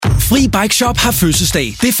Fri Bike Shop har fødselsdag.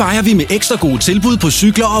 Det fejrer vi med ekstra gode tilbud på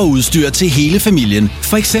cykler og udstyr til hele familien.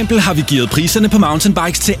 For eksempel har vi givet priserne på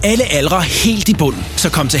mountainbikes til alle aldre helt i bund. Så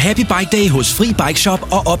kom til Happy Bike Day hos Fri Bike Shop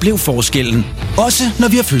og oplev forskellen. Også når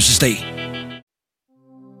vi har fødselsdag.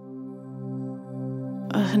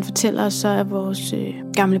 Og han fortæller os så, at vores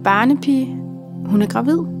gamle barnepige, hun er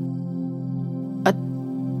gravid. Og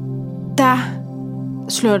der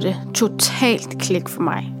slår det totalt klik for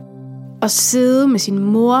mig. At sidde med sin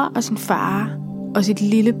mor og sin far og sit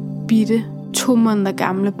lille bitte 2 måneder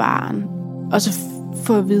gamle barn, og så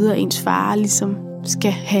få at vide, at ens far ligesom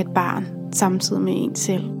skal have et barn samtidig med en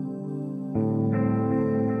selv.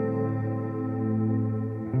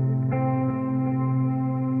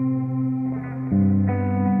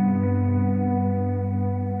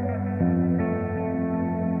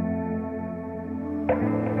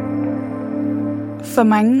 For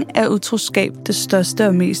mange er utroskab det største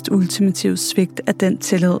og mest ultimative svigt af den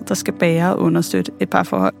tillid, der skal bære og understøtte et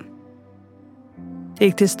parforhold.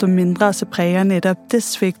 Ikke desto mindre så præger netop det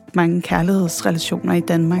svigt mange kærlighedsrelationer i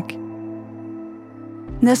Danmark.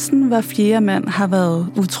 Næsten hver 4. mand har været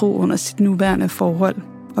utro under sit nuværende forhold,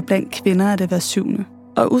 og blandt kvinder er det hver 7.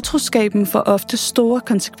 Og utroskaben får ofte store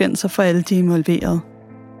konsekvenser for alle de involverede.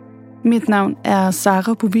 Mit navn er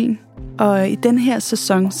Sara Bovin, og i den her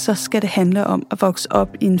sæson så skal det handle om at vokse op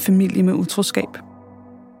i en familie med utroskab.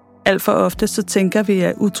 Alt for ofte så tænker vi,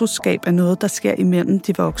 at utroskab er noget, der sker imellem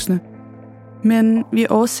de voksne. Men vi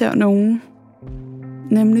overser nogen,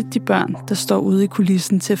 nemlig de børn, der står ude i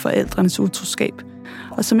kulissen til forældrenes utroskab,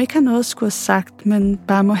 og som ikke har noget at skulle have sagt, men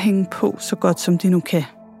bare må hænge på så godt som de nu kan.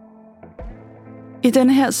 I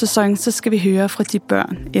denne her sæson så skal vi høre fra de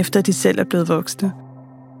børn, efter de selv er blevet voksne.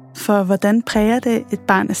 For hvordan præger det et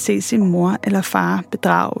barn at se sin mor eller far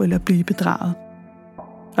bedrage eller blive bedraget?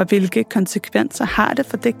 Og hvilke konsekvenser har det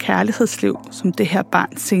for det kærlighedsliv, som det her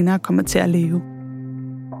barn senere kommer til at leve?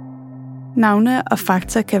 Navne og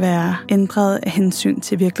fakta kan være ændret af hensyn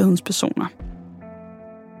til virkelighedens personer.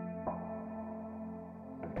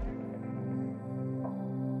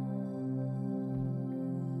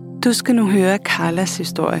 Du skal nu høre Carlas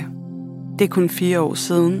historie. Det er kun 4 år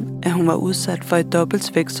siden, at hun var udsat for et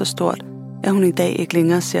dobbeltsvigt så stort, at hun i dag ikke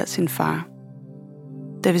længere ser sin far.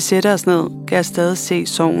 Da vi sætter os ned, kan jeg stadig se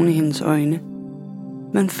sorgen i hendes øjne.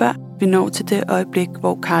 Men før vi når til det øjeblik,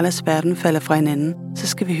 hvor Carlas verden falder fra hinanden, så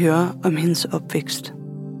skal vi høre om hendes opvækst.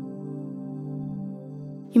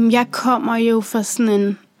 Jamen, jeg kommer jo fra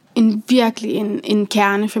sådan en virkelig en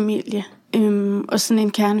kernefamilie. Og sådan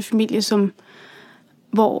en kernefamilie,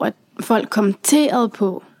 hvor at folk kommenterede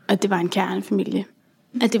på, at det var en kernefamilie.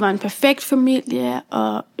 At det var en perfekt familie,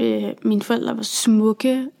 og mine forældre var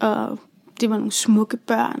smukke, og det var nogle smukke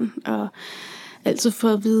børn, og altid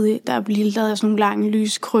fået at vide, der blev lavet sådan nogle lange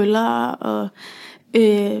lyse krøller, og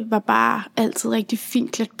var bare altid rigtig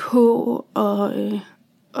fint klædt på, og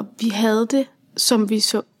vi havde det, som vi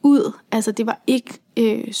så ud. Altså det var ikke,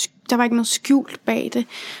 der var ikke noget skjult bag det.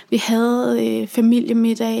 Vi havde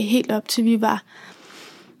familiemiddag helt op til vi var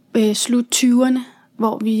slut 20'erne,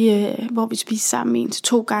 hvor vi spiste sammen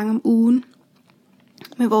 1-2 gange om ugen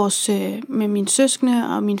med mine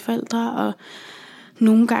søskende og mine forældre og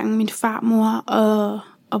nogle gange min farmor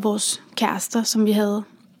og vores kærester, som vi havde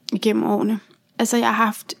igennem årene. Altså jeg har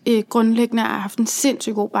haft grundlæggende en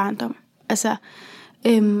sindssygt god barndom. Altså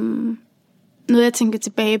noget jeg tænker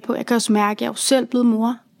tilbage på, jeg kan også mærke, at jeg er jo selv blevet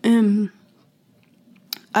mor.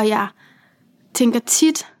 Og jeg tænker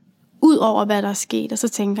tit ud over hvad der er sket, og så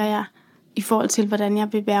tænker jeg i forhold til, hvordan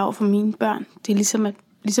jeg vil være over for mine børn. Det er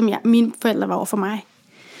ligesom mine forældre var over for mig.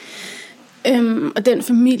 Og den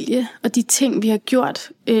familie, og de ting, vi har gjort,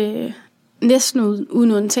 næsten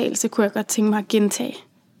uden undtagelse, kunne jeg godt tænke mig at gentage,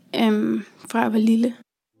 fra jeg var lille.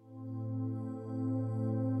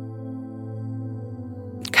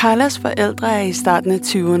 Carlas forældre er i starten af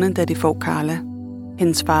 20'erne, da de får Carla.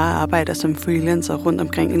 Hendes far arbejder som freelancer rundt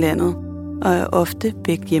omkring i landet, og er ofte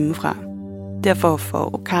væk hjemmefra. Derfor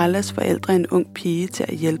får Carlas forældre en ung pige til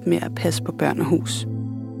at hjælpe med at passe på børn og hus.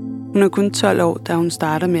 Hun er kun 12 år, da hun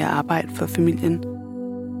starter med at arbejde for familien.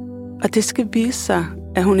 Og det skal vise sig,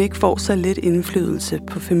 at hun ikke får så lidt indflydelse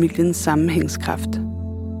på familiens sammenhængskraft.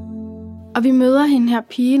 Og vi møder hende her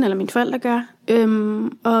pigen, eller mine forældre gør,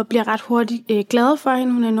 og bliver ret hurtigt glade for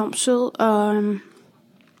hende. Hun er enormt sød, og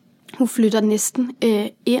hun flytter næsten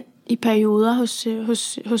ind i perioder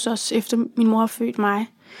hos os, efter min mor har født mig.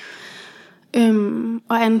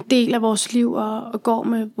 Og er en del af vores liv og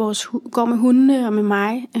går med hundene og med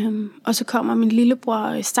mig. Og så kommer min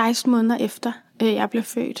lillebror 16 måneder efter jeg blev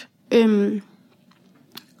født.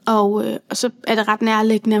 Og så er det ret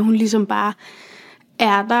nærliggende, at hun ligesom bare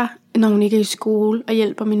er der når hun ikke er i skole, og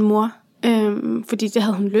hjælper min mor. Fordi det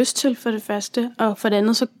havde hun lyst til for det første, og for det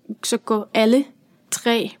andet så går alle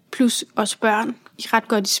 3 plus os børn ret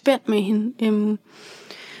godt i spænd med hende.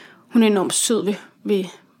 Hun er enormt sød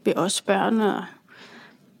ved os børn, og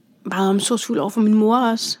meget omsorgsfuld over for min mor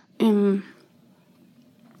også.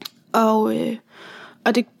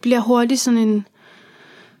 Og det bliver hurtigt sådan en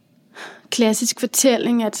klassisk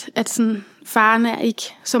fortælling, at sådan, faren er ikke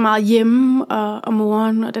så meget hjemme, og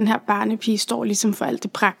moren og den her barnepige står ligesom for alt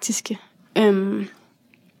det praktiske.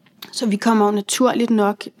 Så vi kommer jo naturligt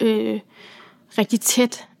nok rigtig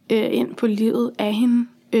tæt ind på livet af hende,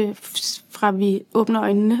 fra vi åbner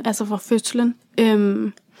øjnene, altså fra fødslen.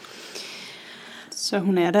 Så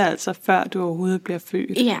hun er der altså før du overhovedet bliver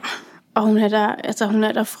født? Ja, og hun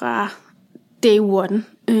er der fra day one.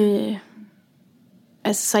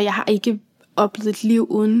 Så jeg har ikke oplevet et liv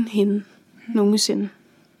uden hende nogensinde.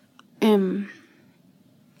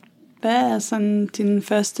 Hvad er sådan dine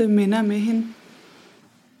første minder med hende?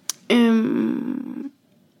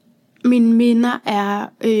 Mine minder er,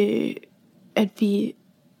 at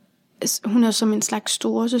hun er som en slags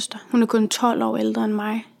storesøster. Hun er kun 12 år ældre end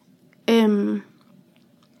mig.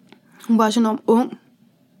 Hun var også enormt ung,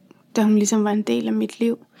 da hun ligesom var en del af mit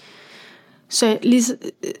liv. Så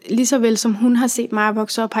lige så vel som hun har set mig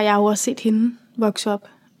vokse op, har jeg jo også set hende vokse op.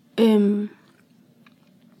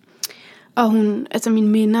 Og mine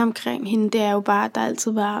minder omkring hende, det er jo bare, at der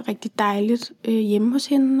altid var rigtig dejligt hjemme hos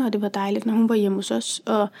hende, og det var dejligt, når hun var hjemme hos os.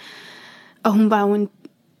 Og hun var jo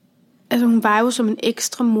hun var jo som en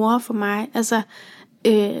ekstra mor for mig.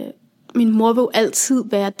 Min mor vil jo altid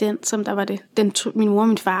være den, som der var det. Min mor og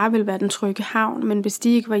min far ville være den trygge havn, men hvis de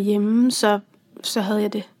ikke var hjemme, så havde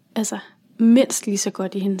jeg det mindst lige så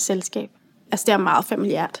godt i hendes selskab. Det er meget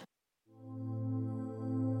familiært.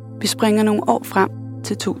 Vi springer nogle år frem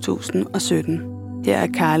til 2017. Her er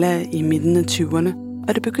Carla i midten af 20'erne,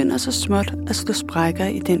 og det begynder så småt at slå sprækker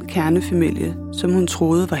i den kernefamilie, som hun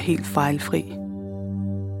troede var helt fejlfri.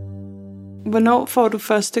 Hvornår får du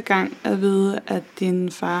første gang at vide, at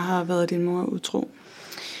din far har været din mor utro?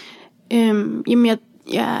 Jamen,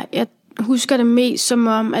 jeg husker det mest som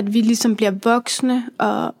om, at vi ligesom bliver voksne,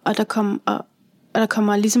 og der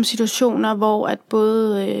kommer ligesom situationer, hvor at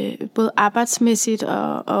både arbejdsmæssigt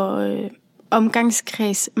og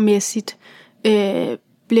omgangskredsmæssigt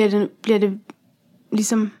bliver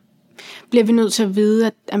vi nødt til at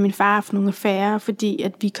vide, at min far har haft nogle affærer, fordi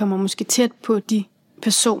at vi kommer måske tæt på de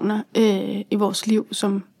personer i vores liv,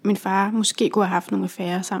 som min far måske kunne have haft nogle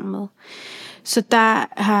affærer sammen med. Så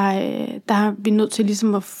der har vi nødt til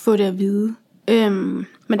ligesom at få det at vide.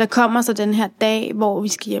 Men der kommer så den her dag, hvor vi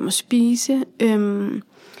skal hjem og spise,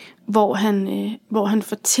 hvor han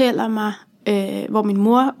fortæller mig, hvor min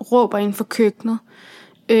mor råber ind for køkkenet,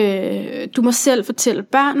 du må selv fortælle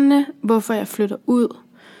børnene, hvorfor jeg flytter ud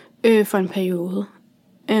for en periode.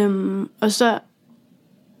 Og så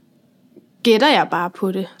gætter jeg bare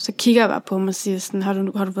på det. Så kigger jeg bare på mig og siger sådan,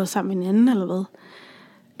 har du været sammen med en anden, eller hvad?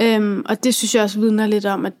 Og det synes jeg også vidner lidt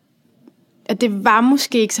om, at det var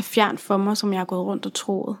måske ikke så fjernt for mig, som jeg har gået rundt og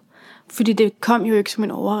troet. Fordi det kom jo ikke som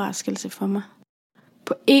en overraskelse for mig.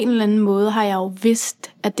 På en eller anden måde har jeg jo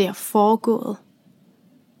vidst, at det er foregået,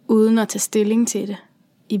 uden at tage stilling til det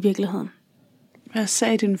i virkeligheden. Hvad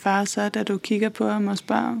sagde din far så, da du kigger på ham og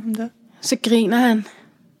spørger om det? Så griner han,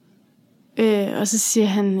 og så siger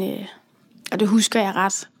han, og det husker jeg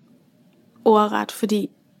ret ordret, fordi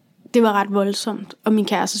det var ret voldsomt, og min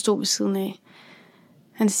kæreste stod ved siden af.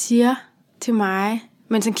 Han siger til mig,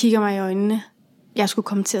 mens han kigger mig i øjnene, jeg skulle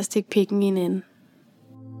komme til at stikke pikken i en ende.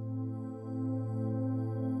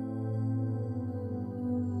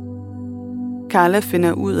 Carla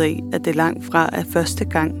finder ud af, at det langt fra er første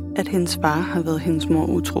gang, at hendes far har været hendes mor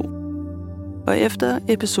utro. Og efter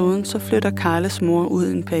episoden, så flytter Carlas mor ud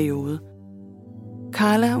en periode.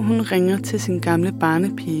 Carla, hun ringer til sin gamle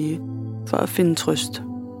barnepige for at finde trøst.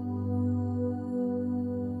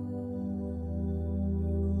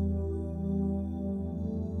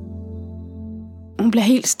 Hun bliver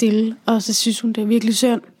helt stille, og så synes hun, det er virkelig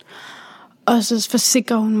synd. Og så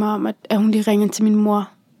forsikrer hun mig om, at hun lige ringer til min mor,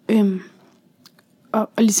 og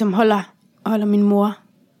ligesom holder min mor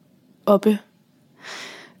oppe.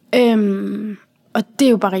 Og det er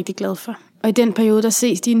jeg jo bare rigtig glad for. Og i den periode, der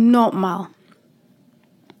ses de enormt meget.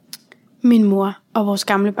 Min mor og vores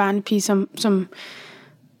gamle barnepige,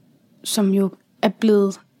 som jo er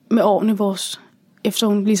blevet med årene vores... Efter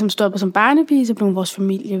hun ligesom stoppede som barnepige, så blev hun vores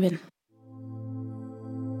familieven.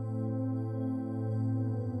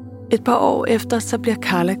 Et par år efter, så bliver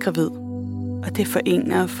Carla gravid. Og det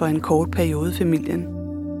forener for en kort periode familien.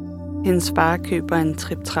 Hendes far køber en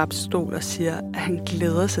trip-trap-stol og siger, at han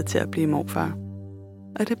glæder sig til at blive morfar.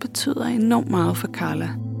 Og det betyder enormt meget for Carla,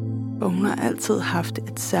 hvor hun har altid haft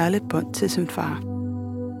et særligt bånd til sin far.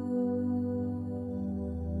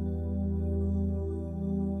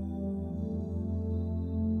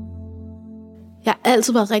 Jeg har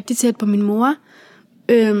altid været rigtig tæt på min mor,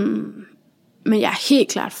 men jeg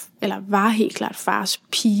er var helt klart fars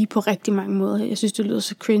pige på rigtig mange måder. Jeg synes, det lyder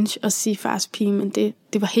så cringe at sige fars pige, men det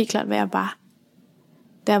var helt klart, hvad jeg var,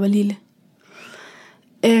 da jeg var lille.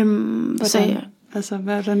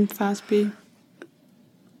 Hvordan fars pige?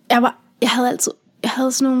 Jeg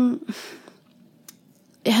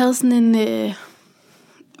havde sådan en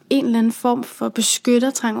eller anden form for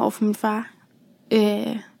beskyttertrang over for min far.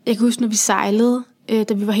 Jeg kan huske, når vi sejlede,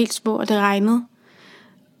 da vi var helt små, og det regnede.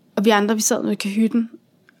 Og vi andre, vi sad nede i kahytten,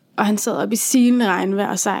 og han sad oppe i silende regnvejr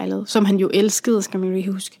og sejlede, som han jo elskede, skal man jo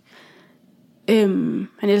lige huske. Han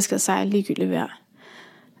elskede at sejle ligegyldigt vejr.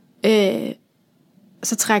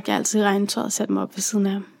 Så trak jeg altid i regntøjet og satte mig op ved siden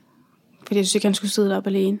af ham. Fordi jeg synes ikke, han skulle sidde deroppe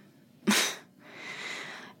alene.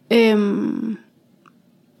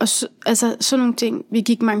 Og sådan nogle ting. Vi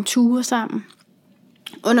gik mange ture sammen.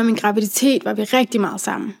 Under min graviditet var vi rigtig meget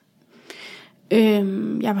sammen.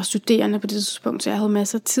 Jeg var studerende på det tidspunkt, så jeg havde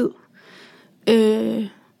masser af tid.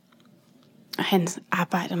 Og han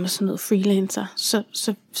arbejder med sådan noget freelancer.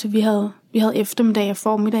 Så vi havde eftermiddag og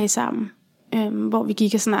formiddag sammen. Hvor vi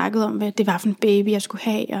gik og snakkede om, hvad det var for en baby, jeg skulle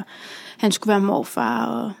have. Og han skulle være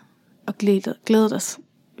morfar og glædede os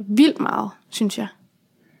vildt meget, synes jeg.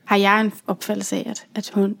 Har jeg en opfattelse af,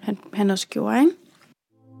 at han også gjorde, ikke?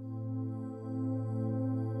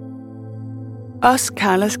 Også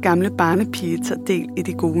Carlas gamle barnepige tager del i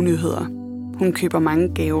de gode nyheder. Hun køber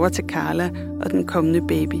mange gaver til Carla og den kommende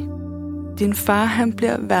baby. Din far, han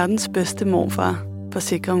bliver verdens bedste morfar,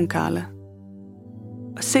 forsikrer hun Carla.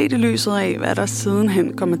 Og set i lyset af, hvad der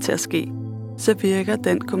sidenhen kommer til at ske, så virker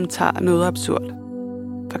den kommentar noget absurd.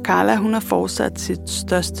 For Carla, hun har fortsat sit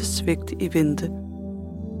største svigt i vente.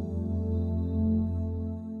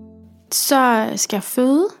 Så skal jeg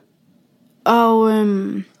føde, og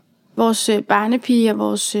vores barnepige og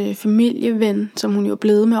vores familieven, som hun jo er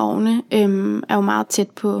blevet med årene, er jo meget tæt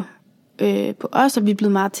på os, og vi er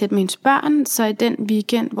blevet meget tæt med hendes børn. Så i den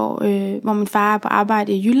weekend, hvor min far er på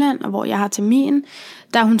arbejde i Jylland, og hvor jeg har termin,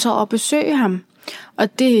 der er hun så op at besøge ham.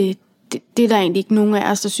 Og det er der egentlig ikke nogen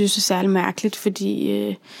af os, der synes er særlig mærkeligt,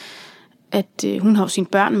 fordi hun har jo sine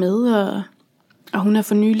børn med, og hun er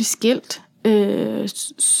for nylig skilt,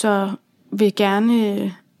 så vil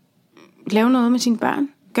gerne lave noget med sine børn,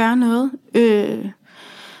 gøre noget.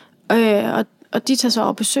 Og de tager så op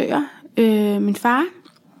og besøger min far,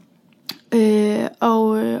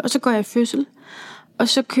 og så går jeg i fødsel. Og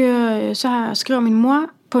så skriver min mor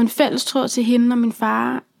på en fælles tråd til hende og min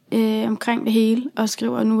far omkring det hele, og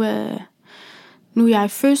skriver, nu er jeg i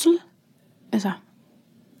fødsel. Altså,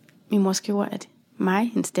 min mor skriver, at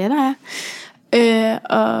hendes datter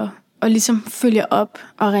er, og ligesom følger op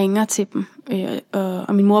og ringer til dem.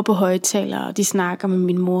 Og min mor på højttaler, og de snakker med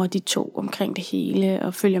min mor, de to omkring det hele,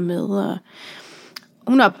 og følger med, og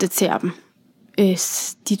hun opdaterer dem,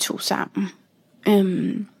 de to sammen.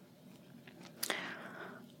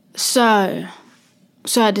 Så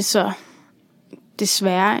er det så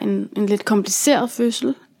desværre en lidt kompliceret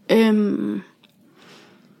fødsel.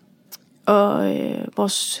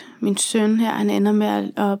 Min søn her, han ender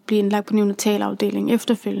med at blive indlagt på neonatalafdelingen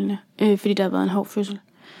efterfølgende, fordi der har været en hård fødsel.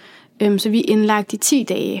 Så vi er indlagt i 10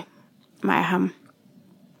 dage, mig og ham.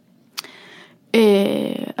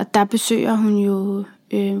 Og der besøger hun jo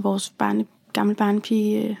vores gamle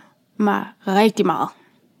barnepige mig rigtig meget.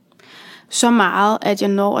 Så meget, at jeg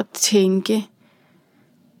når at tænke,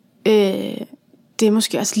 det er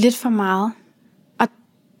måske også lidt for meget. Og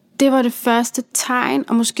det var det første tegn,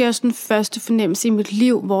 og måske også den første fornemmelse i mit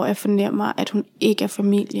liv, hvor jeg fornemmer, at hun ikke er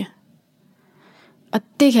familie. Og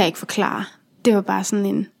det kan jeg ikke forklare. Det var bare sådan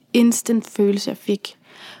en instant følelse, jeg fik,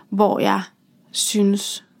 hvor jeg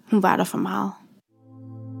synes, hun var der for meget.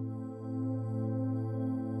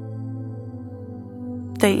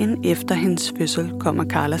 Dagen efter hendes fødsel kommer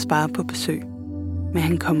Carlas far på besøg, men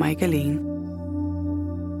han kommer ikke alene.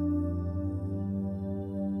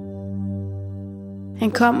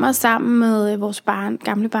 Han kommer sammen med vores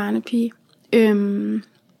gamle barnepige,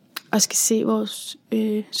 og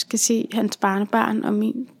skal se hans barnebarn og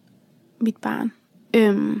mit barn.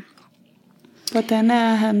 Hvordan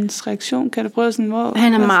er hans reaktion? Kan du prøve sådan, hvor...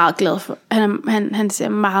 Han er meget glad for. Han ser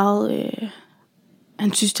meget...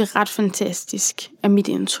 han synes, det er ret fantastisk, er mit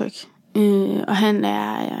indtryk. Og han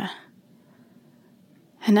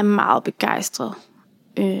er meget begejstret.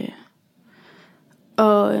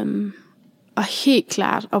 Og helt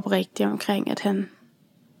klart oprigtig omkring, at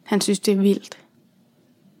han synes, det er vildt,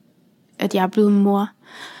 at jeg er blevet mor.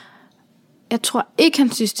 Jeg tror ikke,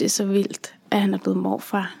 han synes, det er så vildt, at han er blevet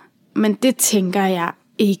morfar. Men det tænker jeg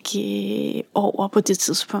ikke over på det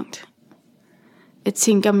tidspunkt. Jeg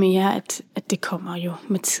tænker mere, at det kommer jo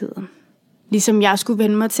med tiden. Ligesom jeg skulle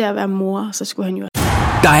vende mig til at være mor, så skulle han jo...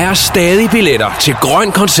 Der er stadig billetter til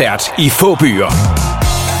Grøn Koncert i få byer.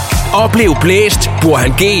 Oplev Blæst,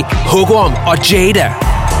 Burhan G, Hugorm og Jada.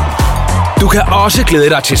 Du kan også glæde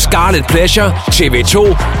dig til Scarlet Pleasure, TV2,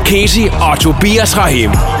 Casey og Tobias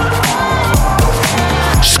Rahim.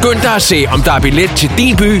 Skynd dig at se, om der er billet til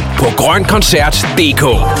din by på grønkoncert.dk.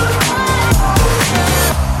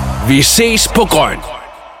 Vi ses på Grøn.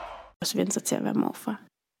 Og vende sig til at være morfar.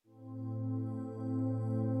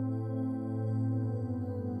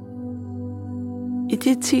 I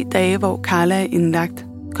de 10 dage, hvor Carla er indlagt,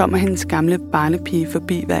 kommer hendes gamle barnepige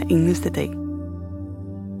forbi hver eneste dag.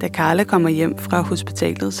 Da Carla kommer hjem fra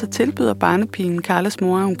hospitalet, så tilbyder barnepigen Carlas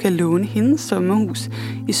mor, at hun kan låne hendes sommerhus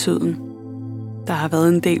i Syden. Der har været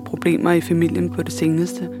en del problemer i familien på det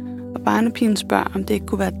seneste, og barnepigen spørger, om det ikke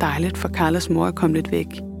kunne være dejligt for Carlas mor at komme lidt væk.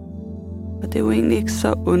 Og det er jo egentlig ikke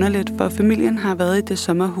så underligt, for familien har været i det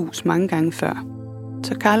sommerhus mange gange før.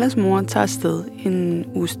 Så Carlas mor tager afsted en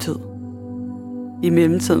uges tid. I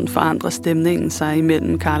mellemtiden forandrer stemningen sig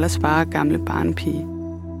imellem Carlas far og gamle barnepige.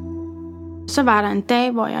 Så var der en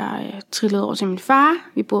dag, hvor jeg trillede over til min far.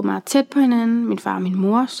 Vi boede meget tæt på hinanden. Min far og min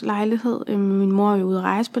mors lejlighed. Min mor var jo ude at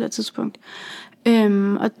rejse på det tidspunkt.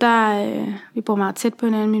 Og der, vi boede meget tæt på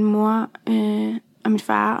hinanden, min mor og min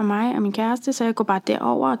far og mig og min kæreste. Så jeg går bare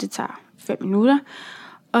derover, og det tager 5 minutter.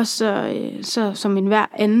 Og så som en hver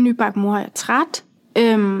anden nybagt mor er jeg træt.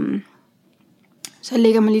 Så jeg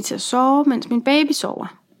lægger mig lige til at sove, mens min baby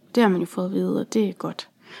sover. Det har man jo fået at vide, og det er godt.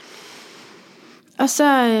 Og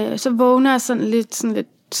så vågner jeg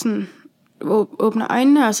sådan åbner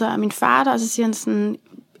øjnene, og så er min far der, og så siger han sådan,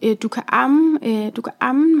 du kan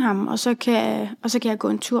amme ham, og så kan jeg gå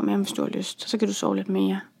en tur med ham, hvis du har lyst. Så kan du sove lidt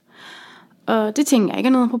mere. Og det tænker jeg ikke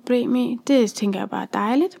er noget problem i. Det tænker jeg bare er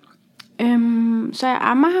dejligt. Så jeg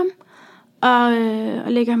ammer ham, og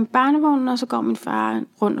lægger ham i barnevognen, og så går min far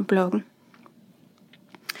rundt om blokken.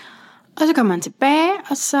 Og så kommer han tilbage,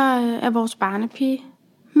 og så er vores barnepige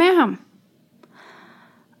med ham.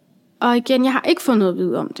 Og igen, jeg har ikke fået noget at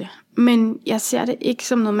vide om det. Men jeg ser det ikke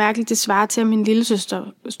som noget mærkeligt. Det svarer til, at min lillesøster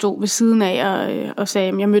stod ved siden af og sagde,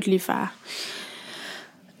 at jeg mødte lige far.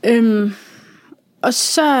 Og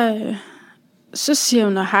så siger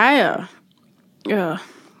hun hej, og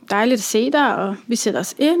dejligt at se dig, og vi sætter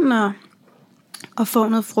os ind og får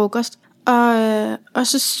noget frokost. Og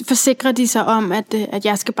så forsikrer de sig om, at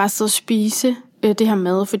jeg skal bare sidde og spise det her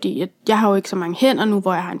mad, fordi jeg har jo ikke så mange hænder nu,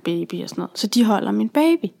 hvor jeg har en baby og sådan noget. Så de holder min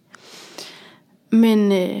baby.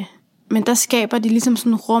 Men der skaber de ligesom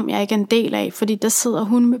sådan et rum, jeg ikke er en del af, fordi der sidder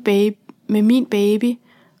hun med min baby,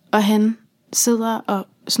 og han sidder og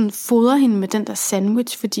sådan fodrer hende med den der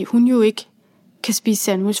sandwich, fordi hun jo ikke kan spise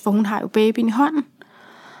sandwich, for hun har jo babyen i hånden.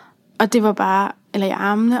 Og det var bare, eller i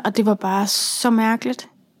armene, og det var bare så mærkeligt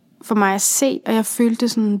for mig at se, og jeg følte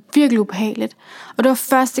det sådan virkelig ubehageligt. Og det var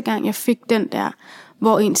første gang, jeg fik den der,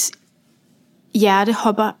 hvor ens hjerte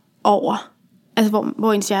hopper over. Altså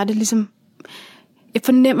hvor ens hjerte ligesom, jeg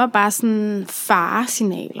fornemmer bare sådan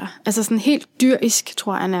faresignaler. Altså sådan helt dyrisk,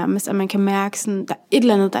 tror jeg nærmest, at man kan mærke sådan, der er et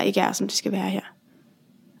eller andet, der ikke er, som det skal være her.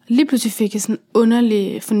 Lige pludselig fik jeg sådan en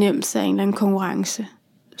underlig fornemmelse af en eller anden konkurrence,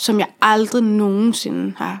 som jeg aldrig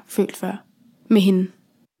nogensinde har følt før med hende.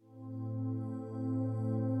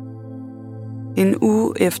 En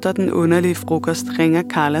uge efter den underlige frokost ringer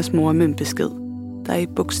Carlas mor med en besked, der i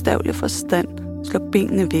bogstavelig forstand slår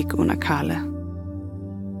benene væk under Carla.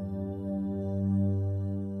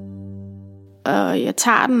 Og jeg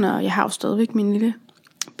tager den, og jeg har jo stadigvæk min lille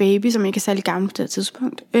baby, som ikke er særlig gammel på det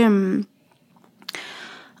tidspunkt.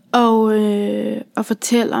 Og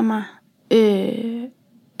fortæller mig,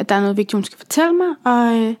 at der er noget vigtigt, hun skal fortælle mig.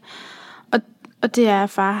 Og det er, at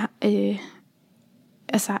far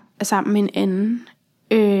er sammen med en anden.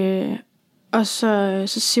 Og så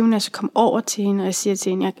siger hun, at jeg skal komme over til hende, og jeg siger til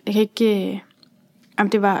hende, jeg kan ikke...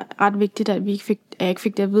 det var ret vigtigt, at jeg ikke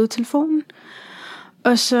fik det at vide i telefonen.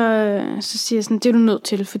 Og så siger jeg sådan, det er du nødt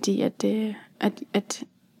til, fordi at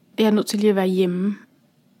jeg er nødt til lige at være hjemme.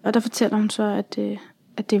 Og der fortæller hun så,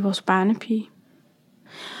 at det er vores barnepige.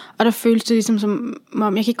 Og der føles det ligesom som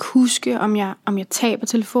om, jeg kan ikke huske, om jeg taber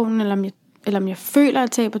telefonen, eller om jeg føler, at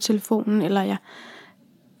jeg taber telefonen, eller jeg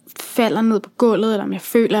falder ned på gulvet, eller om jeg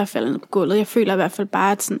føler, at jeg falder ned på gulvet. Jeg føler i hvert fald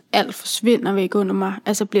bare, at sådan alt forsvinder væk under mig.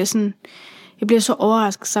 Altså bliver sådan Jeg bliver så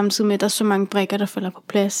overrasket samtidig med, at der er så mange brikker, der falder på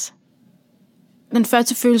plads. Den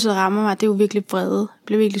første følelse, der rammer mig, det er jo virkelig vrede. Jeg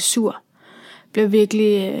bliver virkelig sur. Jeg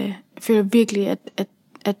føler virkelig, at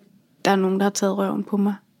der er nogen, der har taget røven på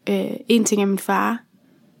mig. En ting er min far,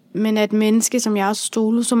 men at et menneske, som jeg også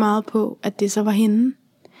stolede så meget på, at det så var hende,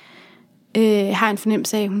 har en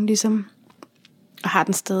fornemmelse af, at hun ligesom, og har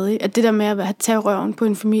den stadig, at det der med at have taget røven på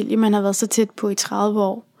en familie, man har været så tæt på i 30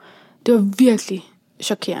 år, det var virkelig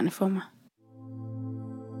chokerende for mig.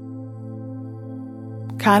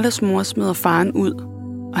 Carlas mor smider faren ud,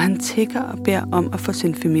 og han tigger og beder om at få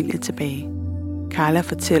sin familie tilbage. Carla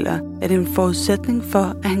fortæller, at en forudsætning for,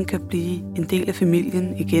 at han kan blive en del af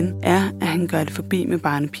familien igen, er, at han gør det forbi med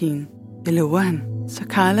barnepigen. Det lover han. Så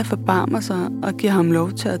Carla forbarmer sig og giver ham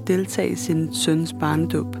lov til at deltage i sin søns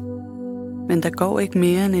barnedåb. Men der går ikke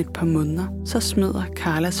mere end et par måneder, så smider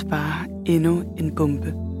Carlas far endnu en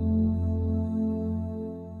bombe.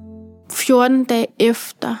 14 dage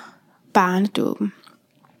efter barnedåben,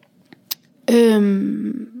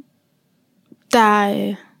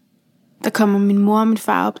 der kommer min mor og min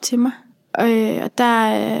far op til mig, og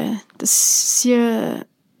der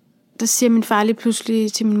siger min far lige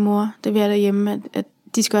pludselig til min mor, da vi er derhjemme, at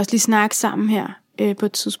de skal også lige snakke sammen her på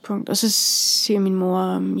et tidspunkt. Og så siger min mor,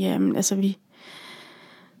 jamen altså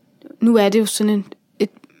nu er det jo sådan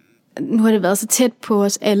nu har det været så tæt på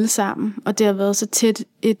os alle sammen, og det har været så tæt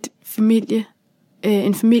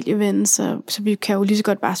en familieven, så vi kan jo lige så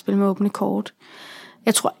godt bare spille med åbne kort.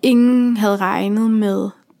 Jeg tror, ingen havde regnet med,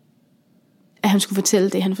 at han skulle fortælle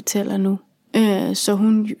det, han fortæller nu. Så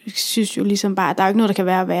hun synes jo ligesom bare, at der er ikke noget, der kan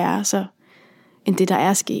være værre, end det, der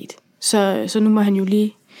er sket. Så nu må han jo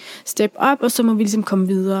lige steppe op, og så må vi ligesom komme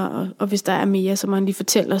videre, og hvis der er mere, så må han lige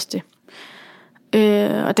fortælle os det.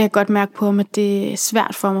 Og det kan jeg godt mærke på ham, at det er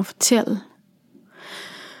svært for mig at fortælle.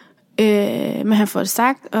 Men han får det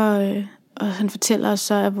sagt, og han fortæller os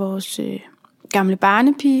så, at vores gamle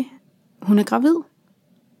barnepige, hun er gravid.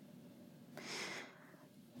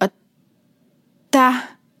 Og der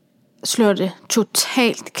slår det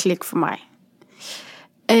totalt klik for mig.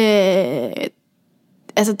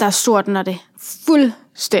 Altså der sortner det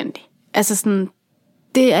fuldstændig. Altså sådan,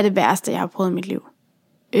 det er det værste, jeg har prøvet i mit liv.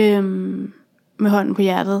 Med hånden på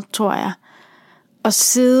hjertet, tror jeg. At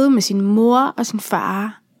sidde med sin mor og sin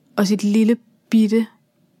far og sit lille bitte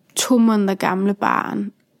 2 måneder gamle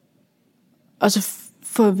barn, og så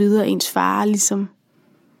få at vide, at ens far ligesom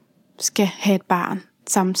skal have et barn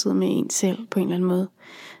samtidig med en selv på en eller anden måde.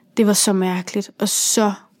 Det var så mærkeligt og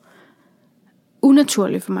så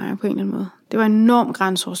unaturligt for mig på en eller anden måde. Det var enormt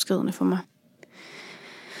grænseoverskridende for mig.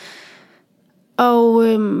 Og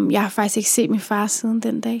jeg har faktisk ikke set min far siden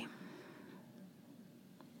den dag.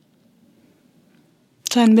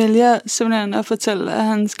 Så han vælger simpelthen at fortælle, at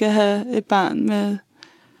han skal have et barn med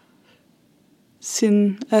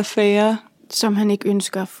sin affære. Som han ikke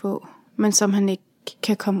ønsker at få, men som han ikke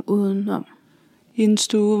kan komme udenom. I en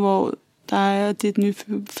stue, hvor der er dit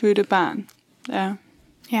nyfødte barn. Ja.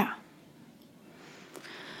 Ja.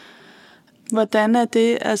 Hvordan er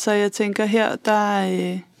det? Altså, jeg tænker her,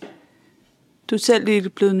 du er selv lige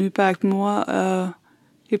blevet nybagt mor, og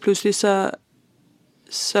lige pludselig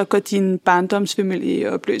så går din barndomsfamilie i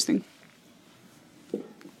opløsning.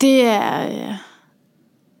 Det er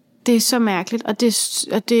så mærkeligt, og det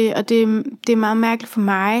er meget mærkeligt for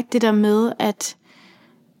mig, det der med,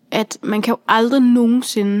 at man kan jo aldrig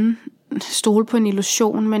nogensinde stole på en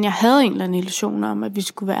illusion, men jeg havde en eller anden illusion om, at vi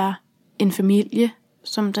skulle være en familie,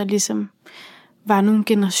 som der ligesom var nogle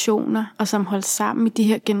generationer, og som holdt sammen i de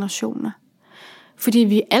her generationer. Fordi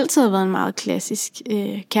vi altid har været en meget klassisk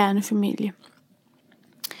kernefamilie.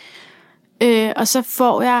 Og så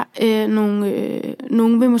får jeg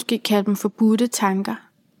nogle vil måske kalde dem forbudte tanker.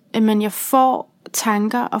 Men jeg får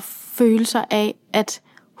tanker og følelser af, at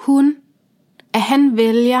han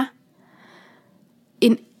vælger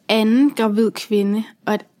en anden gravid kvinde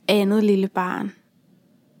og et andet lille barn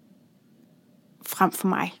frem for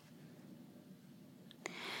mig.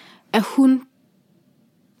 At hun,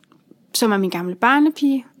 som er min gamle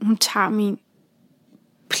barnepige, hun tager min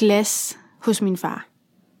plads hos min far.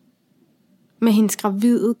 Med hendes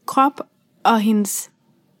gravide krop og hendes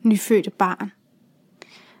nyfødte barn.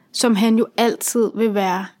 Som han jo altid vil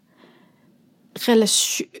være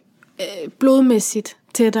blodmæssigt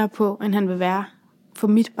tættere på, end han vil være for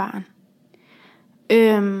mit barn.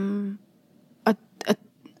 Og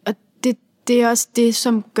det er også det,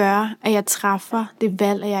 som gør, at jeg træffer det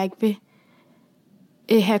valg, at jeg ikke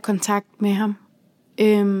vil have kontakt med ham.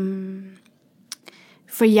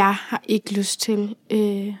 For jeg har ikke lyst til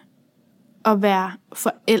at være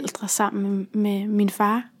forældre sammen med min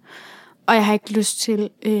far. Og jeg har ikke lyst til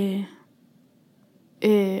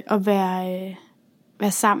at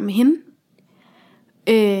være sammen med hende.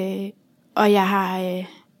 Og jeg har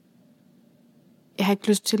ikke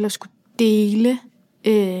lyst til at skulle dele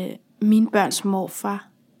mine børns morfar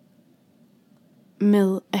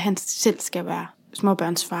med, at han selv skal være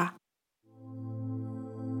småbørns far.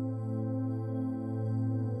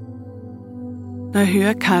 Når jeg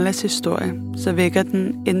hører Carlas historie, så vækker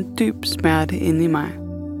den en dyb smerte inde i mig.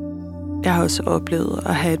 Jeg har også oplevet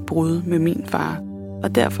at have et brud med min far,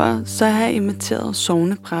 og derfor så har jeg inviteret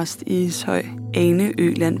sognepræst i Ishøj, Ane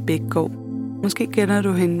Øland Bækgaard. Måske kender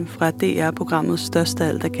du hende fra DR-programmet Størst af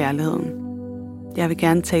alt af kærligheden. Jeg vil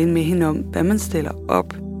gerne tale med hende om, hvad man stiller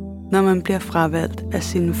op, når man bliver fravalgt af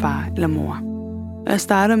sin far eller mor. Og jeg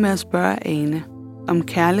starter med at spørge Ane, om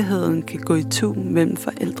kærligheden kan gå itu mellem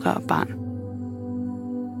forældre og barn.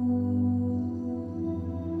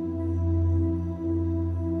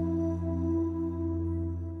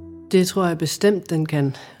 Det tror jeg bestemt, den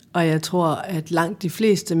kan. Og jeg tror, at langt de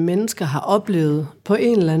fleste mennesker har oplevet på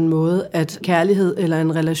en eller anden måde, at kærlighed eller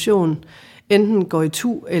en relation enten går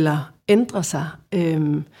itu eller ændrer sig,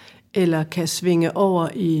 eller kan svinge over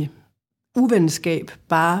i uvenskab.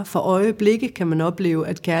 Bare for øjeblikke kan man opleve,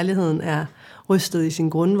 at kærligheden er rystet i sin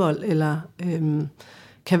grundvold, eller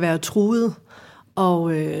kan være truet.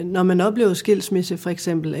 Og når man oplever skilsmisse for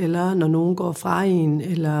eksempel, eller når nogen går fra en,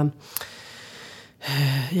 eller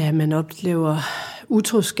man oplever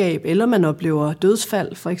utroskab, eller man oplever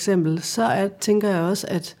dødsfald for eksempel, så tænker jeg også,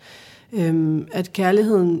 at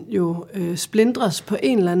kærligheden jo splindres på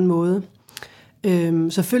en eller anden måde.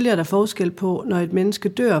 Selvfølgelig er der forskel på, når et menneske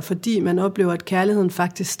dør, fordi man oplever, at kærligheden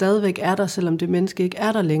faktisk stadigvæk er der, selvom det menneske ikke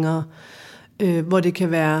er der længere.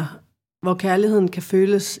 Hvor kærligheden kan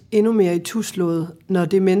føles endnu mere ituslået, når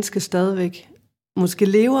det menneske stadigvæk måske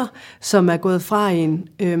lever, som er gået fra en,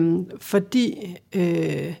 fordi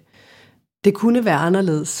det kunne være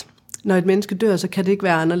anderledes. Når et menneske dør, så kan det ikke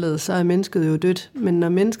være anderledes, så er mennesket jo dødt. Men når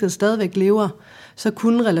mennesket stadigvæk lever, så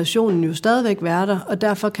kunne relationen jo stadigvæk være der, og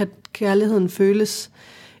derfor kan kærligheden føles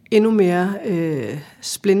endnu mere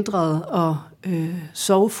splindret og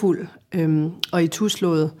sorgfuld og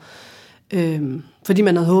ituslået, fordi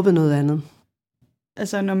man havde håbet noget andet.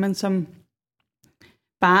 Altså når man som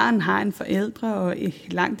barn har en forældre, og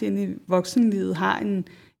langt ind i voksenlivet har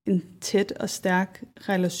en tæt og stærk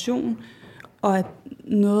relation, og at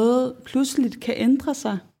noget pludseligt kan ændre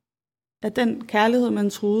sig, at den kærlighed, man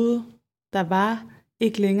troede, der var,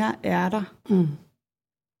 ikke længere er der. Mm.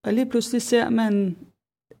 Og lige pludselig ser man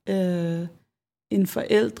en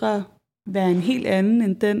forældre være en helt anden,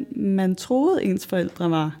 end den, man troede, ens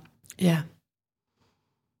forældre var. Ja.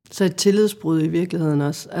 Så et tillidsbrud i virkeligheden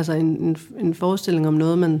også. Altså en forestilling om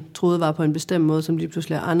noget, man troede var på en bestemt måde, som lige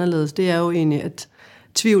pludselig er anderledes. Det er jo egentlig, at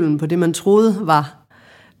tvivlen på det, man troede var,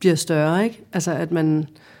 bliver større, ikke? Altså at man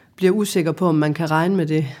bliver usikker på, om man kan regne med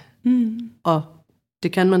det. Mm. Og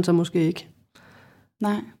det kan man så måske ikke.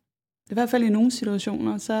 Nej. I hvert fald i nogle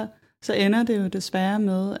situationer, så ender det jo desværre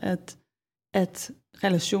med, at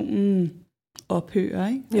relationen ophører,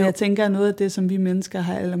 ikke? Og jeg tænker, at noget af det, som vi mennesker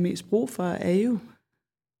har allermest brug for, er jo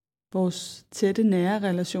vores tætte, nære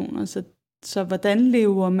relationer. Så hvordan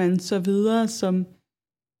lever man så videre som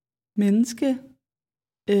menneske,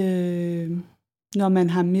 når man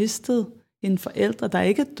har mistet en forælder, der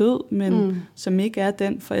ikke er død, men som ikke er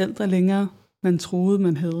den forælder længere, man troede,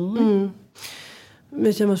 man havde. Mm.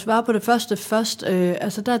 Hvis jeg må svare på det første først,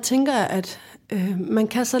 altså der tænker jeg, at man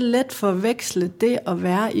kan så let forveksle det at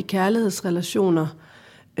være i kærlighedsrelationer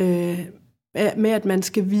med, at man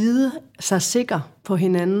skal vide sig sikker på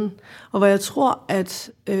hinanden. Og hvor jeg tror,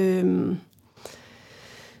 at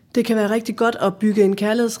det kan være rigtig godt at bygge en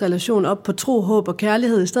kærlighedsrelation op på tro, håb og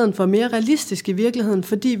kærlighed, i stedet for mere realistisk i virkeligheden,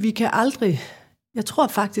 fordi vi kan aldrig, jeg tror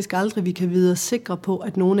faktisk aldrig, vi kan vide os sikre på,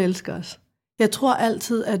 at nogen elsker os. Jeg tror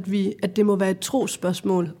altid, at det må være et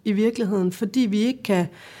trospørgsmål i virkeligheden, fordi vi ikke kan,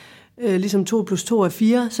 ligesom 2 + 2 er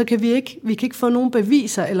 4, så kan vi kan ikke få nogen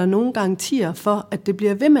beviser eller nogen garantier for, at det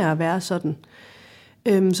bliver ved med at være sådan.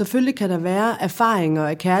 Selvfølgelig kan der være erfaringer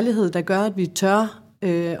af kærlighed, der gør, at vi tør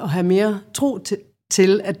at have mere tro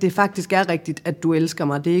til, at det faktisk er rigtigt, at du elsker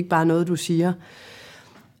mig. Det er ikke bare noget, du siger.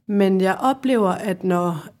 Men jeg oplever, at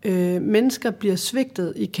når mennesker bliver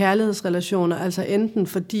svigtet i kærlighedsrelationer, altså enten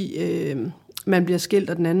fordi man bliver skilt,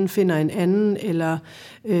 og den anden finder en anden, eller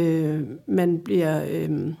man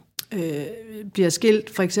bliver skilt,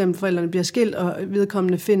 for eksempel forældrene bliver skilt, og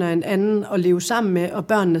vedkommende finder en anden at leve sammen med, og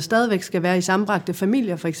børnene stadigvæk skal være i sammenbragte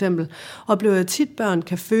familier, for eksempel, oplever jeg tit, børn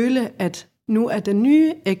kan føle, at nu er den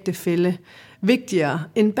nye ægtefælle vigtigere,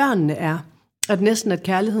 end børnene er. At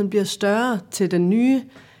kærligheden bliver større til den nye,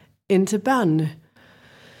 end til børnene.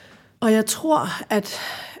 Og jeg tror, at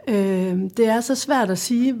det er så svært at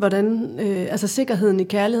sige, hvordan sikkerheden i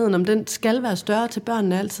kærligheden, om den skal være større til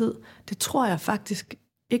børnene altid. Det tror jeg faktisk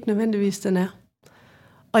ikke nødvendigvis, den er.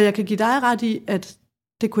 Og jeg kan give dig ret i, at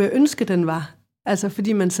det kunne jeg ønske, den var. Altså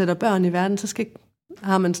fordi man sætter børn i verden,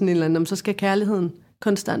 har man sådan en eller anden, så skal kærligheden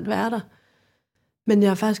konstant være der. Men jeg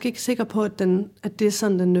er faktisk ikke sikker på, at det er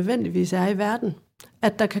sådan, den nødvendigvis er i verden.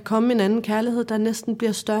 At der kan komme en anden kærlighed, der næsten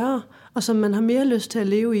bliver større, og som man har mere lyst til at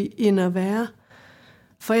leve i, end at være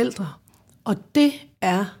forældre. Og det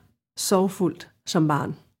er sorgfuldt som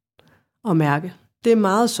barn at mærke. Det er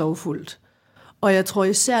meget sorgfuldt. Og jeg tror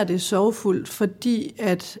især, det er sorgfuldt, fordi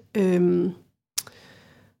at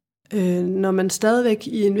når man stadigvæk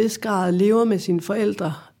i en vis grad lever med sine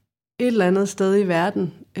forældre et eller andet sted i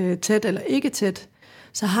verden, tæt eller ikke tæt,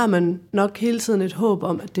 så har man nok hele tiden et håb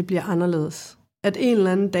om, at det bliver anderledes. At en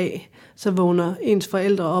eller anden dag, så vågner ens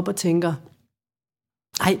forældre op og tænker,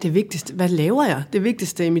 ej, det vigtigste, hvad laver jeg? Det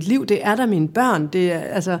vigtigste i mit liv, det er da mine børn. Det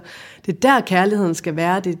er der kærligheden skal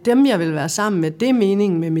være. Det er dem, jeg vil være sammen med. Det er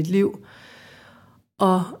meningen med mit liv.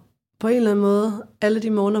 Og på en eller anden måde, alle de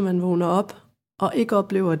måneder, man vågner op og ikke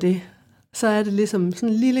oplever det, så er det ligesom sådan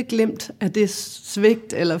en lille glimt af det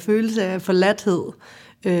svigt eller følelse af forladthed,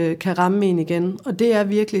 kan ramme en igen. Og det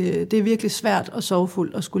er virkelig svært og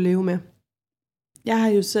sorgfuldt at skulle leve med. Jeg har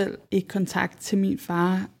jo selv ikke kontakt til min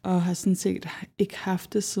far, og har sådan set ikke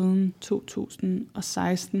haft det siden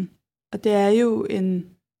 2016. Og det er jo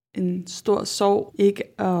en stor sorg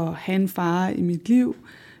ikke at have en far i mit liv.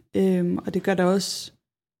 Og det gør da også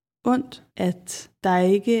ondt, at der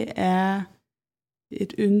ikke er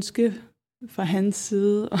et ønske fra hans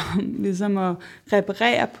side om ligesom at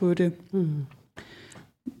reparere på det.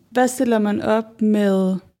 Hvad stiller man op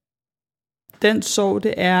med den sorg,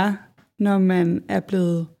 det er, når man er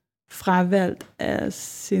blevet fravalgt af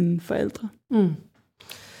sine forældre?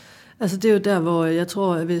 Altså det er jo der, hvor jeg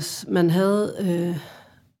tror, at hvis man havde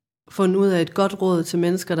fundet ud af et godt råd til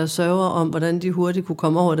mennesker, der sørger om, hvordan de hurtigt kunne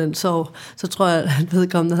komme over den sorg, så tror jeg, at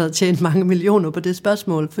vedkommende havde tjent mange millioner på det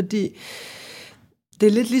spørgsmål, fordi det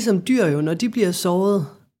er lidt ligesom dyr jo, når de bliver såret,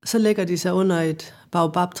 så lægger de sig under et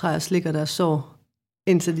baobabtræ og slikker deres sår,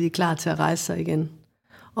 indtil de er klar til at rejse sig igen.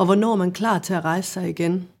 Og hvornår er man klar til at rejse sig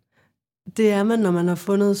igen? Det er man, når man har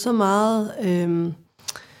fundet så meget,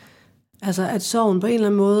 at sorgen på en eller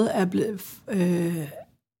anden måde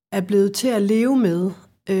er blevet til at leve med,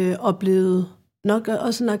 og blevet nok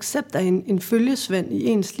også en accept af en følgesvend i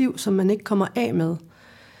ens liv, som man ikke kommer af med.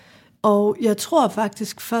 Og jeg tror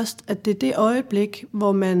faktisk først, at det er det øjeblik,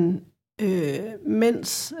 hvor man,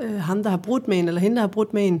 mens ham, der har brudt med en, eller hende, der har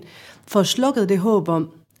brudt med en, får slukket det håb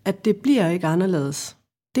om, at det bliver ikke anderledes.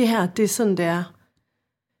 Det her, det er sådan, det er.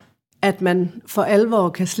 At man for alvor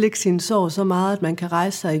kan slikke sin sorg så meget, at man kan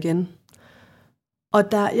rejse sig igen. Og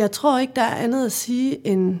jeg tror ikke, der er andet at sige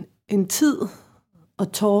end tid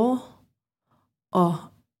og tårer og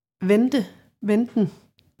venten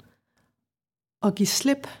og give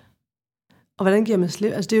slip. Og hvordan giver man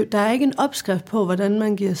slip? Altså der er ikke en opskrift på, hvordan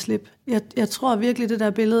man giver slip. Jeg tror virkelig, det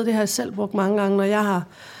der billede, det har jeg selv brugt mange gange, når jeg har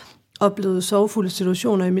oplevet sorgfulde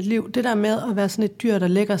situationer i mit liv. Det der med at være sådan et dyr, der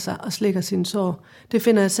lægger sig og slikker sin sorg, det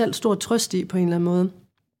finder jeg selv stor trøst i på en eller anden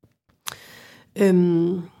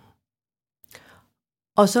måde.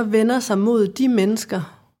 Og så vender sig mod de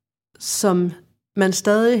mennesker, som man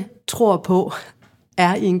stadig tror på,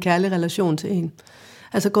 er i en kærlig relation til en.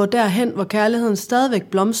 Altså går derhen, hvor kærligheden stadigvæk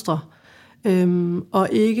blomstrer, og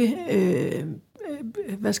ikke,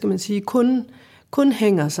 kun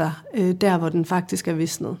hænger sig der, hvor den faktisk er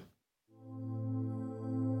visnet.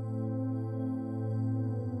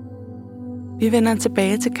 Vi vender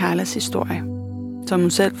tilbage til Carlas historie. Som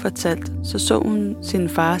hun selv fortalte, så hun sin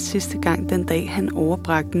far sidste gang den dag, han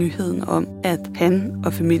overbragte nyheden om, at han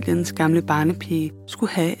og familiens gamle barnepige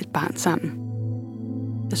skulle have et barn sammen.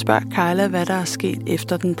 Jeg spørger Carla, hvad der er sket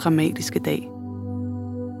efter den dramatiske dag.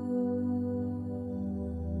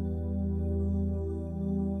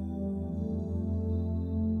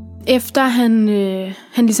 Efter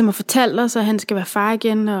han ligesom har fortalt os, at han skal være far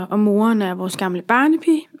igen, og moren er vores gamle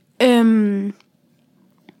barnepige,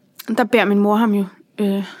 der beder min mor ham jo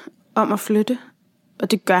om at flytte,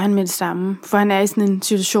 og det gør han med det samme, for han er i sådan en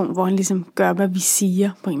situation, hvor han ligesom gør, hvad vi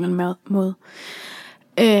siger på en eller anden måde.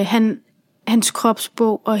 Hans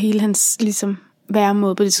kropsbog og hele hans ligesom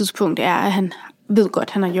væremåde på det tidspunkt er, at han ved godt,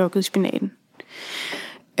 at han har jogget i spinaten.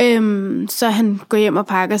 Så han går hjem og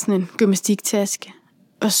pakker sådan en gymnastiktaske,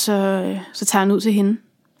 og så tager han ud til hende.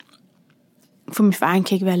 For min far, han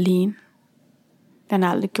kan ikke være alene. Det har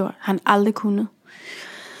han aldrig gjort. Han har aldrig kunnet.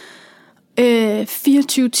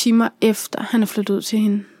 24 timer efter han er flyttet ud til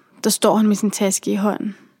hende, der står han med sin taske i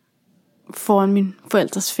hånden. foran min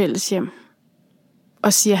forældres fælles hjem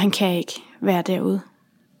og siger, at han kan ikke være derude.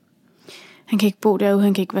 Han kan ikke bo derude,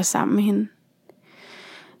 han kan ikke være sammen med hende.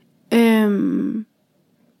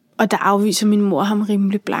 Og der afviser min mor ham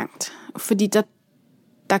rimelig blankt, fordi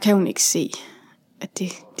der kan hun ikke se, at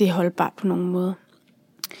det er holdbart på nogen måde.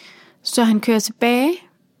 Så han kører tilbage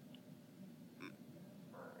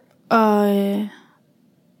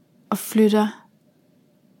og flytter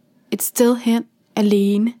et sted hen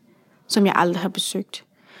alene, som jeg aldrig har besøgt.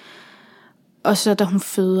 Og så da hun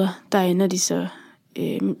føder, der ender de så,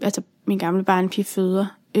 altså min gamle barnepige føder,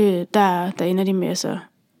 der ender de med at så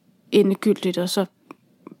endegyldigt og så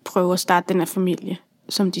prøve at starte den her familie,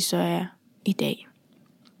 som de så er i dag.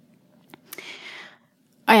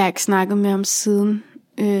 Og jeg har ikke snakket med ham siden.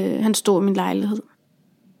 Han stod i min lejlighed.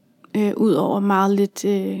 Udover meget lidt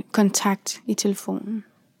kontakt i telefonen.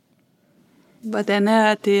 Hvordan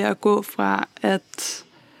er det at gå fra at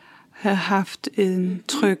have haft en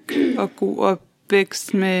tryg og god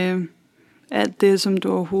opvækst med alt det, som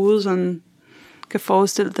du overhovedet sådan kan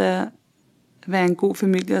forestille dig at være en god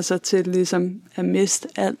familie, og så til ligesom at miste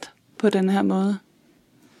alt på den her måde?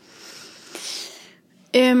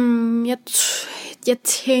 Jeg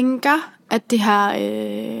tænker, at det har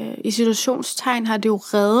i situationstegn har det jo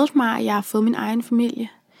reddet mig, at jeg har fået min egen familie.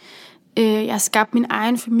 Jeg har skabt min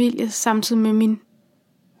egen familie samtidig med min,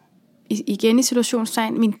 igen i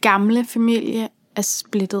situationstegn, min gamle familie er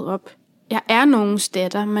splittet op. Jeg er nogens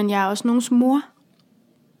datter, men jeg er også nogens mor.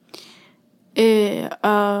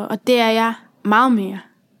 Og det er jeg meget mere,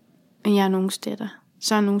 end jeg er nogens datter.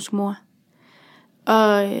 Så er jeg nogens mor.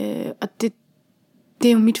 Og det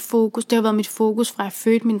er jo mit fokus. Det har været mit fokus fra jeg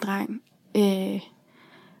fødte min dreng.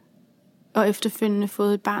 Og efterfølgende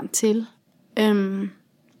fået et barn til.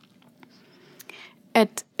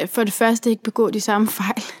 At for det første ikke begå de samme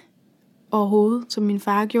fejl overhovedet, som min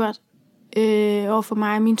far har gjort. Over for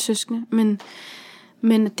mig og mine søskende.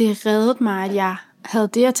 Men det reddede mig, at jeg havde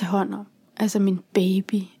det at tage hånd om. Altså min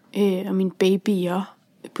baby. Og mine babyer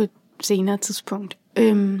på et senere tidspunkt.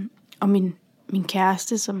 Og min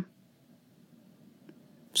kæreste, som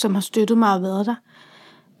har støttet mig og været der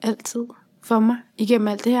altid for mig igennem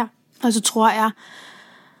alt det her. Og så tror jeg,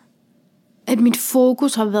 at mit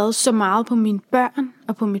fokus har været så meget på mine børn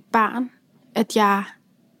og på mit barn, at jeg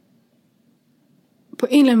på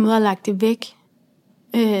en eller anden måde har lagt det væk.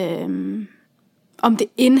 Om det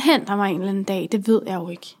indhenter mig en eller anden dag, det ved jeg jo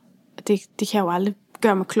ikke. Det kan jeg jo aldrig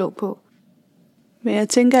gøre mig klog på. Men jeg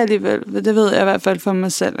tænker alligevel, det ved jeg i hvert fald for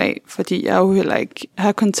mig selv af, fordi jeg jo heller ikke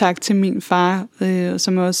har kontakt til min far,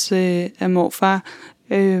 som også er morfar.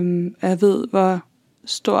 Jeg ved, hvor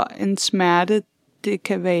stor en smerte det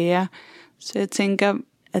kan være. Så jeg tænker,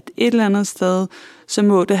 at et eller andet sted, så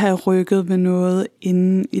må det have rykket ved noget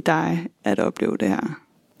inden i dig, at opleve det her.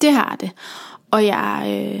 Det har det. Og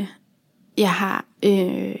jeg har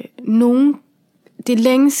nogen... Det er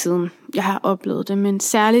længe siden, jeg har oplevet det, men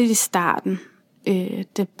særligt i starten,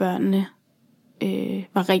 da børnene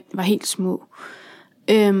var helt små,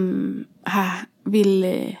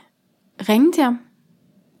 ville ringe til ham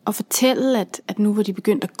og fortælle, at nu var de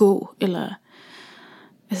begyndt at gå, eller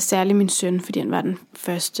altså særligt min søn, fordi han var den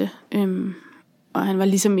første, og han var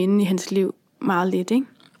ligesom inde i hans liv meget lidt, ikke?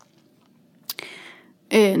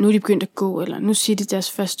 Nu er de begyndt at gå, eller nu siger de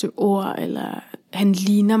deres første ord, eller han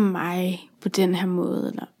ligner mig på den her måde,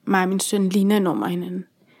 eller mig og min søn ligner enormt hinanden.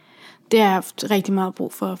 Det har jeg haft rigtig meget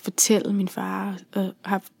brug for at fortælle min far, og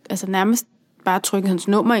har altså nærmest bare trykket hans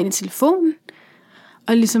nummer ind i telefonen,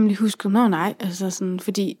 og ligesom lige husket, nej, altså sådan,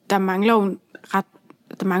 fordi der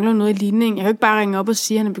mangler noget i ligningen. Jeg kan jo ikke bare ringe op og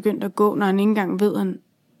sige, at han er begyndt at gå, når han ikke engang ved, at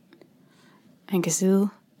han kan sidde.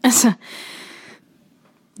 Altså.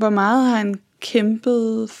 Hvor meget har han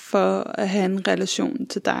kæmpet for at have en relation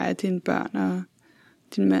til dig og dine børn og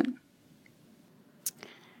din mand?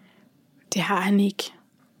 Det har han ikke.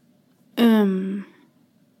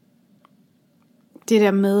 Det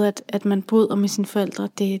der med, at man bryder med sine forældre,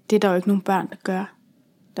 det er der jo ikke nogen børn, der gør.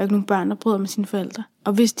 Der er ikke nogen børn, der bryder med sine forældre.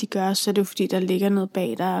 Og hvis de gør, så er det jo fordi, der ligger noget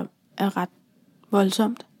bag, der er ret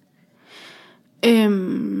voldsomt.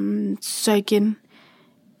 Så igen,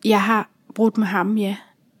 jeg har brudt med ham, ja.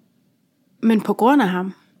 Men på grund af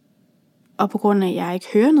ham, og på grund af, at jeg ikke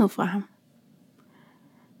hører noget fra ham.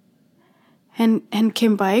 Han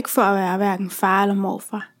kæmper ikke for at være hverken far eller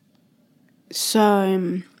morfar. Så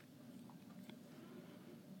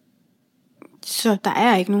der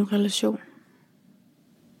er ikke nogen relation.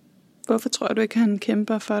 Hvorfor tror du ikke, han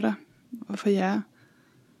kæmper for dig og for jer?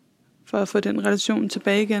 For at få den relation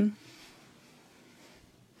tilbage igen?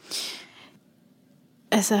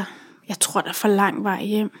 Altså, jeg tror, der er for lang vej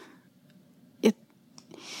hjem.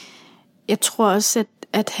 jeg tror også,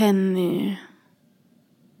 at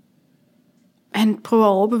han prøver at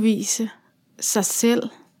overbevise sig selv,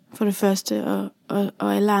 for det første,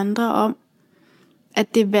 og alle andre om,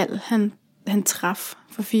 at det valg, han traf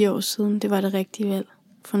for 4 år siden, det var det rigtige valg.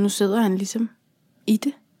 For nu sidder han ligesom i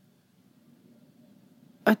det.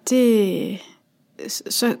 Og det,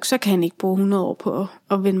 så kan han ikke bruge 100 år på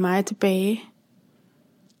at vende mig tilbage.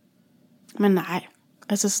 Men nej,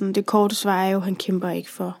 altså sådan, det korte svar er jo, han kæmper ikke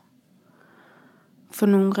for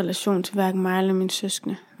nogen relation til hverken mig eller mine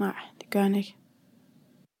søskende. Nej, det gør han ikke.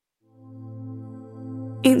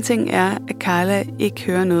 En ting er, at Carla ikke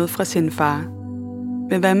hører noget fra sin far.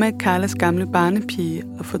 Men hvad med Carlas gamle barnepige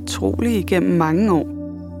og fortrolige igennem mange år?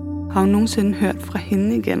 Har hun nogensinde hørt fra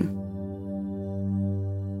hende igen?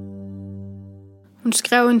 Hun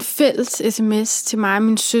skrev en fælles sms til mig og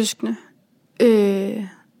mine søskende.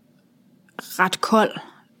 Ret kold,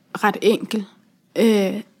 ret enkel.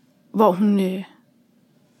 Hvor hun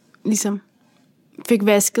ligesom fik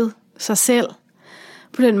vasket sig selv.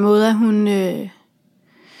 På den måde, at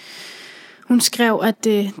hun skrev, at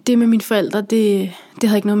det med mine forældre, det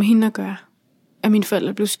havde ikke noget med hende at gøre. At mine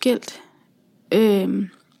forældre blev skilt.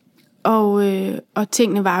 Og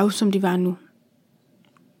tingene var jo, som de var nu.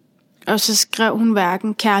 Og så skrev hun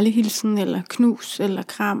hverken kærlig hilsen, eller knus, eller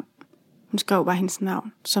kram. Hun skrev bare hendes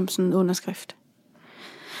navn, som sådan en underskrift.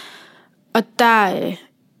 Og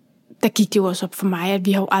der gik det jo også op for mig, at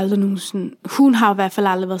vi har jo aldrig nogensinde... Hun har i hvert fald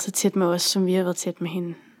aldrig været så tæt med os, som vi har været tæt med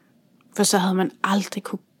hende. For så havde man aldrig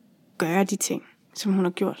kunne gøre de ting, som hun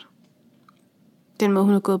har gjort. Den måde,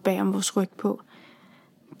 hun har gået bag om vores ryg på,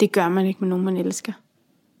 det gør man ikke med nogen, man elsker.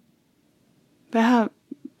 Hvad har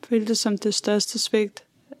føltes som det største svigt?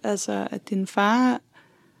 Altså, at din far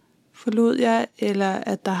forlod jer, eller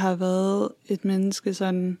at der har været et menneske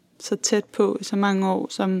sådan, så tæt på i så mange år,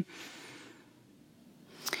 som...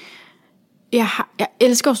 Jeg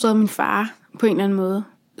elsker jo stadig min far på en eller anden måde.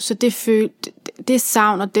 Så det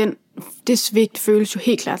savn og det svigt føles jo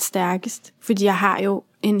helt klart stærkest. Fordi jeg har jo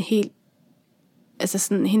en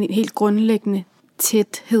helt grundlæggende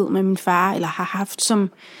tæthed med min far, eller har haft, som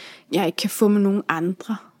jeg ikke kan få med nogen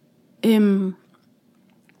andre.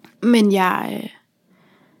 Men jeg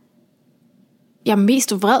er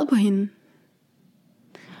mest vred på hende.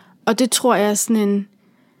 Og det tror jeg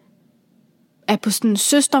er på sådan en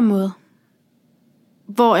søstermåde.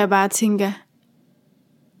 Hvor jeg bare tænker,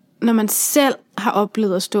 når man selv har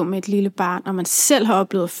oplevet at stå med et lille barn, og man selv har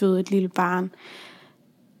oplevet at føde et lille barn,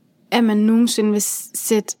 at man nogensinde vil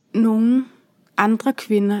sætte nogle andre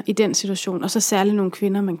kvinder i den situation, og så særligt nogle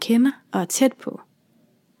kvinder, man kender og er tæt på.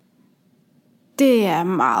 Det er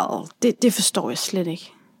meget, det forstår jeg slet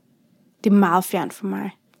ikke. Det er meget fjernt for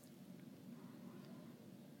mig.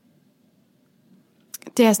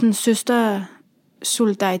 Det er sådan en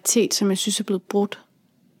søstersolidaritet, som jeg synes er blevet brudt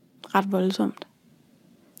ret voldsomt.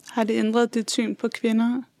 Har det ændret dit syn på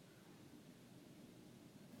kvinder?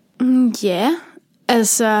 Ja,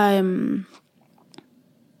 altså...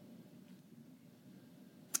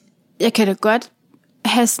 jeg kan da godt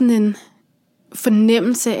have sådan en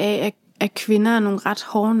fornemmelse af, at kvinder er nogle ret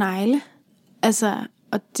hårde negle. Altså,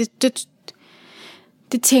 og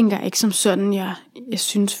det tænker jeg ikke som sådan, jeg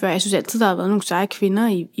synes før. Jeg synes altid, der har været nogle seje kvinder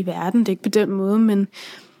i verden. Det er ikke på den måde, men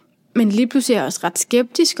lige pludselig er jeg også ret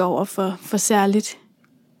skeptisk over for særligt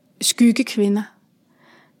skyggekvinder.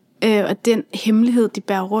 Og den hemmelighed, de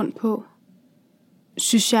bærer rundt på,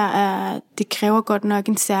 synes jeg, det kræver godt nok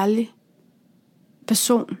en særlig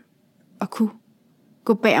person at kunne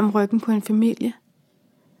gå bag om ryggen på en familie.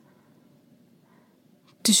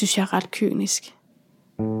 Det synes jeg er ret kynisk.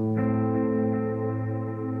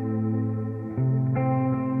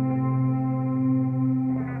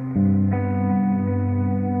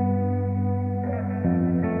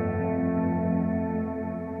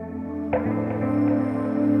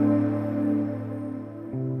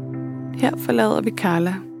 Her forlader vi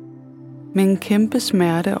Carla med en kæmpe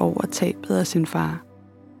smerte over tabet af sin far.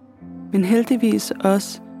 Men heldigvis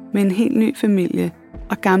også med en helt ny familie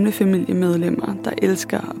og gamle familiemedlemmer, der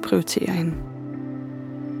elsker og prioriterer hende.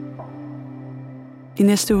 I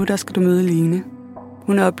næste uge, der skal du møde Line.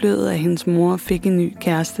 Hun oplevede, at hendes mor fik en ny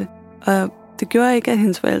kæreste, og det gjorde ikke, at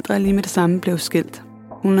hendes forældre lige med det samme blev skilt.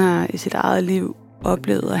 Hun har i sit eget liv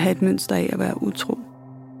oplevet at have et mønster af at være utro.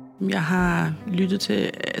 Jeg har lyttet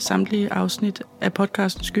til samtlige afsnit af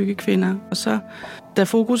podcasten Skyggekvinder, og så da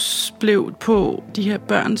fokus blev på de her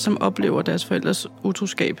børn, som oplever deres forældres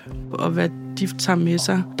utroskab, og hvad de tager med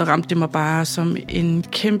sig, der ramte det mig bare som en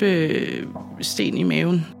kæmpe sten i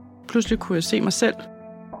maven. Pludselig kunne jeg se mig selv.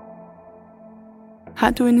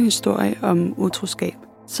 Har du en historie om utroskab,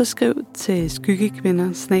 så skriv til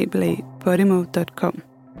skyggekvinder@bb.dk. podimo.com.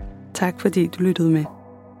 Tak fordi du lyttede med.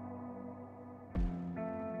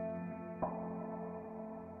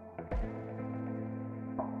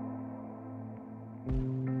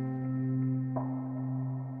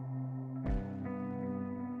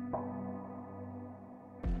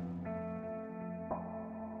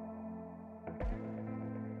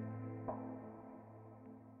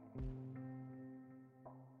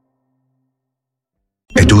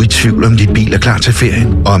 Er du i tvivl om din bil er klar til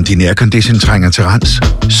ferien, og om din aircondition trænger til rens?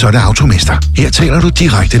 Så er det Automester. Her taler du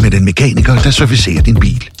direkte med den mekaniker, der servicerer din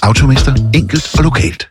bil. Automester. Enkelt og lokalt.